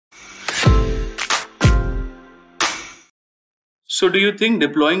So, do you think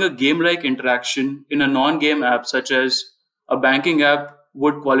deploying a game like interaction in a non game app, such as a banking app,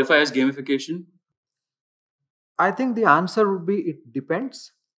 would qualify as gamification? I think the answer would be it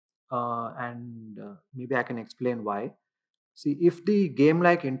depends, and maybe I can explain why. See, if the game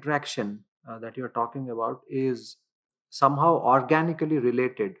like interaction that you're talking about is somehow organically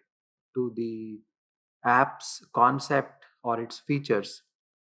related to the app's concept or its features,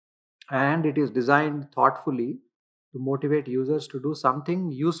 and it is designed thoughtfully to motivate users to do something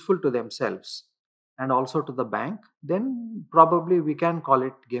useful to themselves and also to the bank, then probably we can call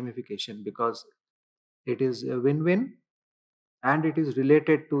it gamification because it is a win win and it is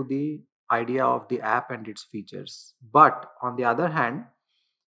related to the idea of the app and its features. But on the other hand,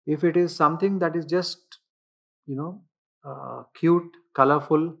 if it is something that is just, you know, cute,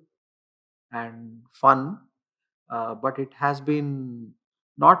 colorful, and fun, but it has been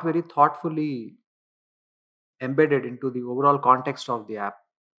not very thoughtfully embedded into the overall context of the app.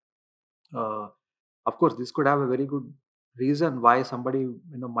 Uh, of course, this could have a very good reason why somebody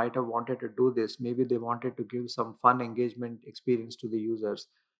might have wanted to do this. Maybe they wanted to give some fun engagement experience to the users.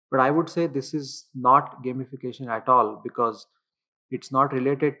 But I would say this is not gamification at all because it's not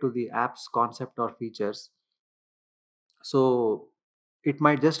related to the app's concept or features. So it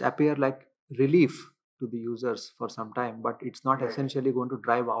might just appear like relief to the users for some time, but it's not essentially going to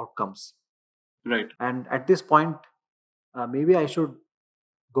drive outcomes. Right. And at this point, maybe I should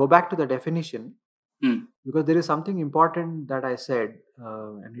go back to the definition Hmm. because there is something important that I said,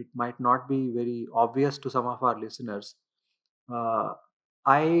 and it might not be very obvious to some of our listeners. Uh,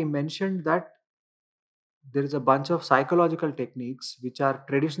 I mentioned that there is a bunch of psychological techniques which are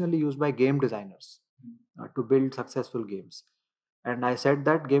traditionally used by game designers to build successful games. And I said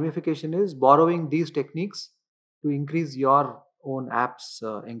that gamification is borrowing these techniques to increase your own app's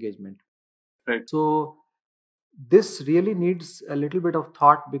engagement. Right. So, this really needs a little bit of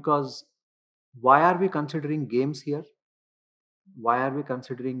thought because why are we considering games here? Why are we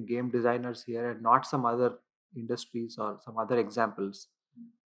considering game designers here and not some other industries or some other examples?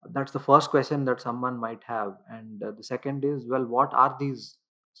 That's the first question that someone might have. And the second is, well, what are these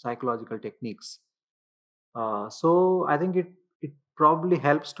psychological techniques? So I think it probably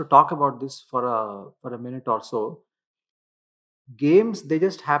helps to talk about this for a minute or so. Games, they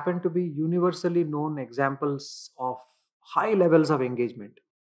just happen to be universally known examples of high levels of engagement.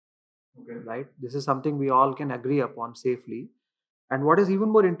 Okay. Right? This is something we all can agree upon safely. And what is even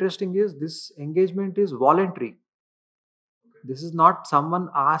more interesting is this engagement is voluntary. This is not someone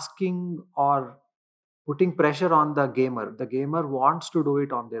asking or putting pressure on the gamer. The gamer wants to do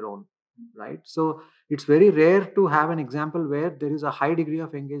it on their own, right? So it's very rare to have an example where there is a high degree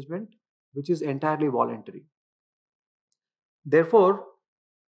of engagement which is entirely voluntary. Therefore,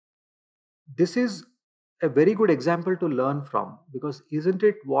 this is a very good example to learn from because isn't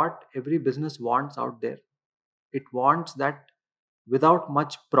it what every business wants out there? It wants that without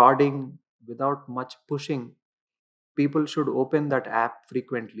much prodding, without much pushing, people should open that app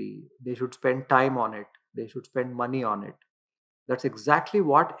frequently. They should spend time on it. They should spend money on it. That's exactly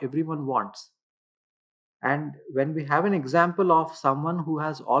what everyone wants. And when we have an example of someone who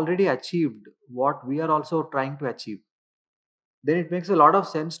has already achieved what we are also trying to achieve, then it makes a lot of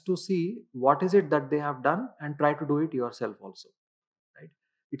sense to see what is it that they have done and try to do it yourself also. Right?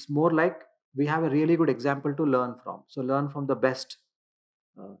 It's more like we have a really good example to learn from. So learn from the best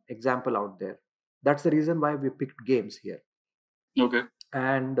example out there. That's the reason why we picked games here. Okay.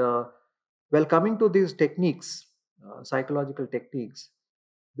 And well, coming to these techniques, psychological techniques,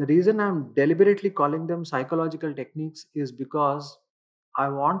 the reason I'm deliberately calling them psychological techniques is because I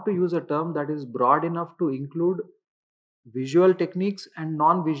want to use a term that is broad enough to include visual techniques and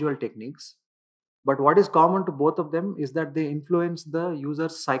non visual techniques. But what is common to both of them is that they influence the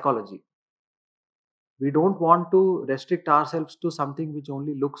user's psychology. We don't want to restrict ourselves to something which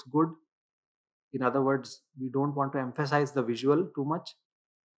only looks good. In other words, we don't want to emphasize the visual too much.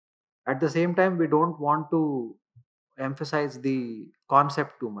 At the same time, we don't want to emphasize the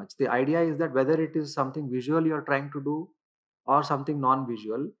concept too much. The idea is that whether it is something visual you're trying to do or something non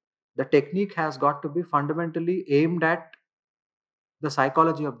visual, the technique has got to be fundamentally aimed at the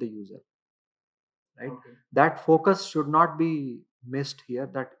psychology of the user, right? Okay. That focus should not be missed here,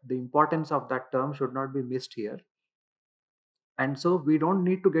 that the importance of that term should not be missed here. And so we don't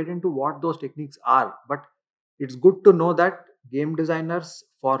need to get into what those techniques are, but it's good to know that game designers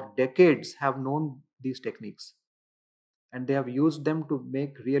for decades have known these techniques and they have used them to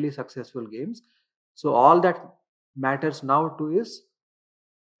make really successful games. So all that matters now to is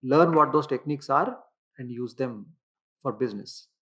learn what those techniques are and use them for business.